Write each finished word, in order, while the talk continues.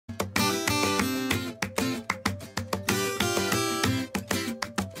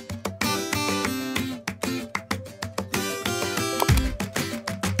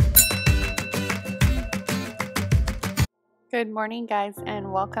Good morning, guys,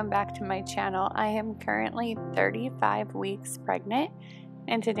 and welcome back to my channel. I am currently 35 weeks pregnant,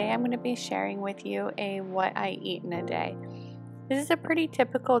 and today I'm going to be sharing with you a what I eat in a day. This is a pretty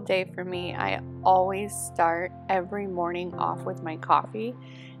typical day for me. I always start every morning off with my coffee,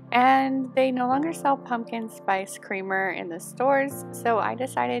 and they no longer sell pumpkin spice creamer in the stores, so I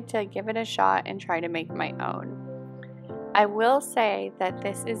decided to give it a shot and try to make my own. I will say that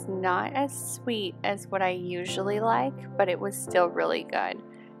this is not as sweet as what I usually like, but it was still really good.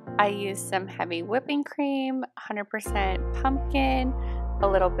 I used some heavy whipping cream, 100% pumpkin, a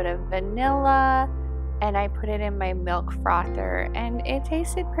little bit of vanilla, and I put it in my milk frother, and it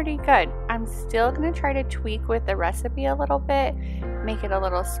tasted pretty good. I'm still going to try to tweak with the recipe a little bit, make it a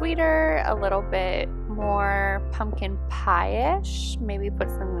little sweeter, a little bit more pumpkin pie-ish, maybe put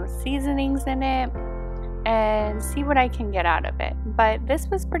some seasonings in it, and see what I can get out of it. But this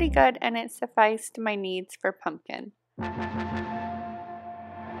was pretty good, and it sufficed my needs for pumpkin.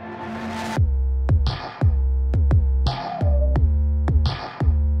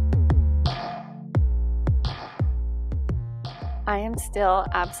 I am still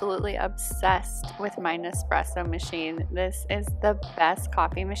absolutely obsessed with my Nespresso machine. This is the best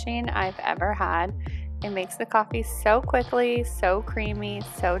coffee machine I've ever had. It makes the coffee so quickly, so creamy,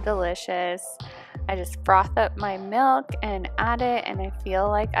 so delicious. I just froth up my milk and add it, and I feel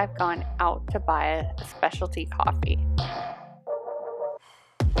like I've gone out to buy a specialty coffee.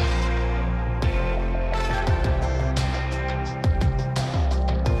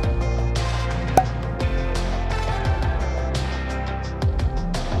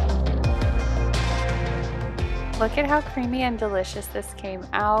 Look at how creamy and delicious this came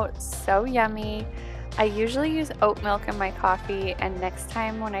out. So yummy. I usually use oat milk in my coffee, and next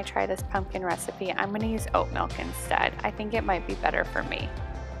time when I try this pumpkin recipe, I'm going to use oat milk instead. I think it might be better for me.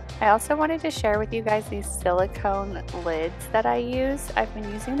 I also wanted to share with you guys these silicone lids that I use. I've been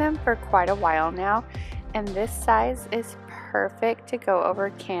using them for quite a while now, and this size is perfect to go over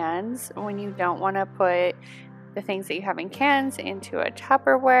cans when you don't want to put the things that you have in cans into a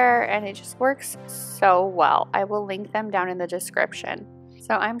Tupperware, and it just works so well. I will link them down in the description.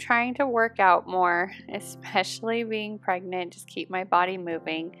 So I'm trying to work out more, especially being pregnant, just keep my body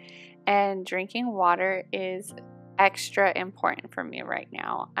moving, and drinking water is extra important for me right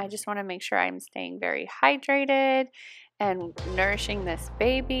now. I just want to make sure I'm staying very hydrated and nourishing this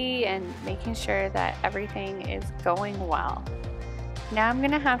baby and making sure that everything is going well. Now I'm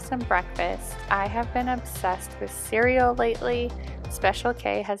going to have some breakfast. I have been obsessed with cereal lately. Special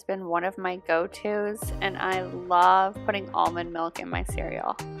K has been one of my go-tos, and I love putting almond milk in my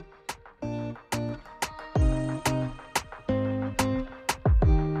cereal.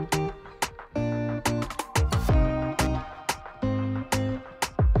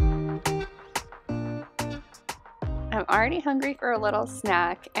 I'm already hungry for a little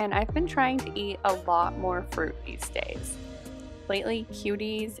snack, and I've been trying to eat a lot more fruit these days. Lately,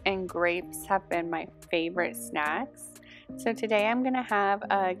 cuties and grapes have been my favorite snacks. So today I'm going to have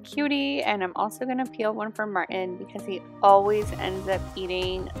a cutie, and I'm also going to peel one for Martin because he always ends up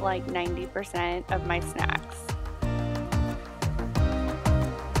eating like 90% of my snacks.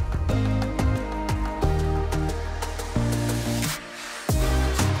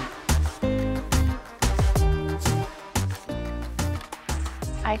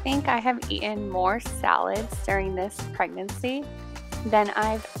 I think I have eaten more salads during this pregnancy than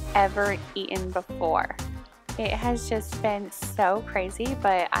I've ever eaten before. It has just been so crazy,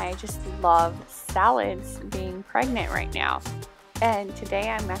 but I just love salads being pregnant right now. And today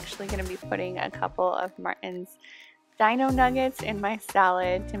I'm actually going to be putting a couple of Martin's dino nuggets in my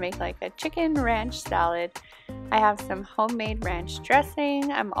salad to make like a chicken ranch salad. I have some homemade ranch dressing.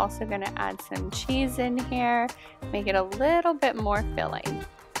 I'm also going to add some cheese in here, make it a little bit more filling.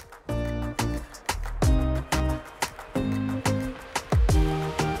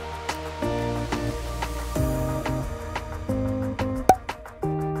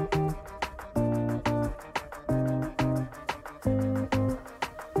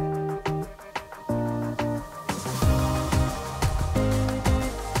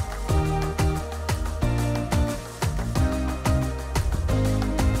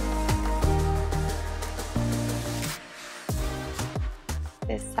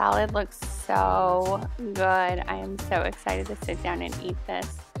 This salad looks so good. I am so excited to sit down and eat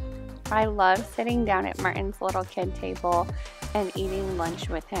this. I love sitting down at Martin's little kid table and eating lunch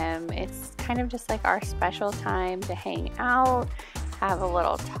with him. It's kind of just like our special time to hang out, have a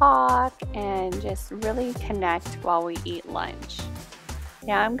little talk, and just really connect while we eat lunch.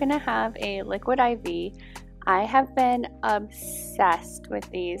 Now I'm gonna have a liquid IV. I have been obsessed with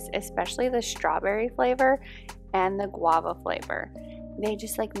these, especially the strawberry flavor. and the guava flavor. They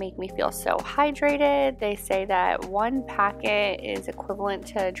just like make me feel so hydrated. They say that one packet is equivalent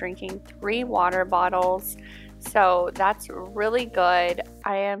to drinking 3 water bottles. So that's really good.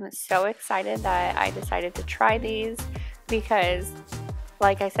 I am so excited that I decided to try these because,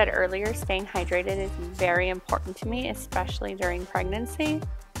 like I said earlier, staying hydrated is very important to me, especially during pregnancy.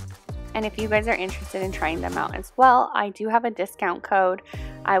 And if you guys are interested in trying them out as well, I do have a discount code.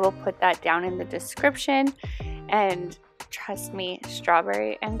 I will put that down in the description. And trust me,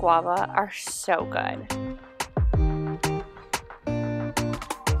 strawberry and guava are so good.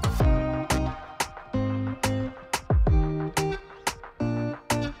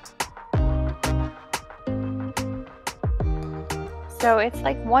 So it's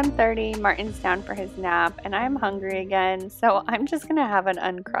like 1:30, Martin's down for his nap, and I'm hungry again, so I'm just gonna have an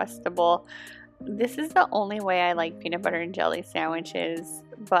Uncrustable. This is the only way I like peanut butter and jelly sandwiches,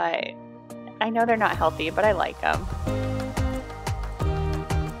 but I know they're not healthy, but I like them.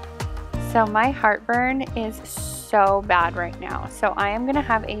 So my heartburn is so bad right now, so I am gonna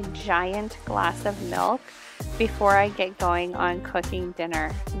have a giant glass of milk before I get going on cooking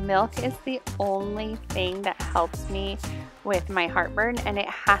dinner. Milk is the only thing that helps me with my heartburn, and it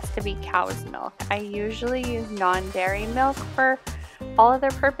has to be cow's milk. I usually use non-dairy milk for all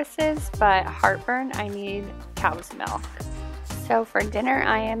other purposes, but heartburn, I need cow's milk. So for dinner,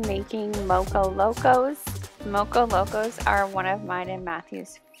 I am making Moco Locos. Moco Locos are one of mine and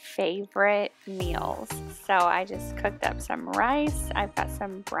Matthew's favorite meals. So I just cooked up some rice. I've got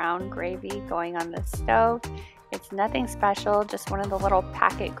some brown gravy going on the stove. It's nothing special, just one of the little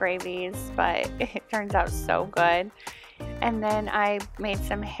packet gravies, but it turns out so good. And then I made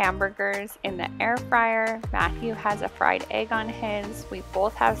some hamburgers in the air fryer. Matthew has a fried egg on his. We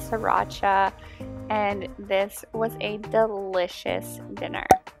both have sriracha, and this was a delicious dinner.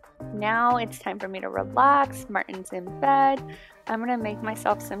 Now it's time for me to relax. Martin's in bed. I'm gonna make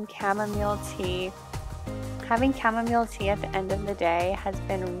myself some chamomile tea. Having chamomile tea at the end of the day has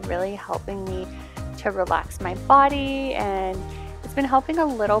been really helping me to relax my body, and it's been helping a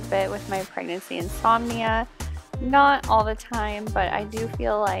little bit with my pregnancy insomnia. Not all the time, but I do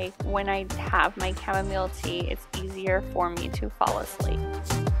feel like when I have my chamomile tea, it's easier for me to fall asleep.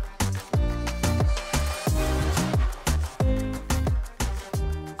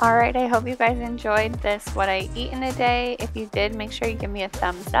 Alright, I hope you guys enjoyed this What I Eat in a Day. If you did, make sure you give me a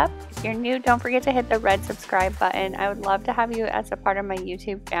thumbs up. If you're new, don't forget to hit the red subscribe button. I would love to have you as a part of my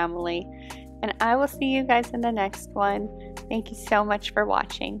YouTube family. And I will see you guys in the next one. Thank you so much for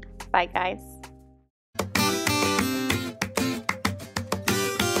watching. Bye guys.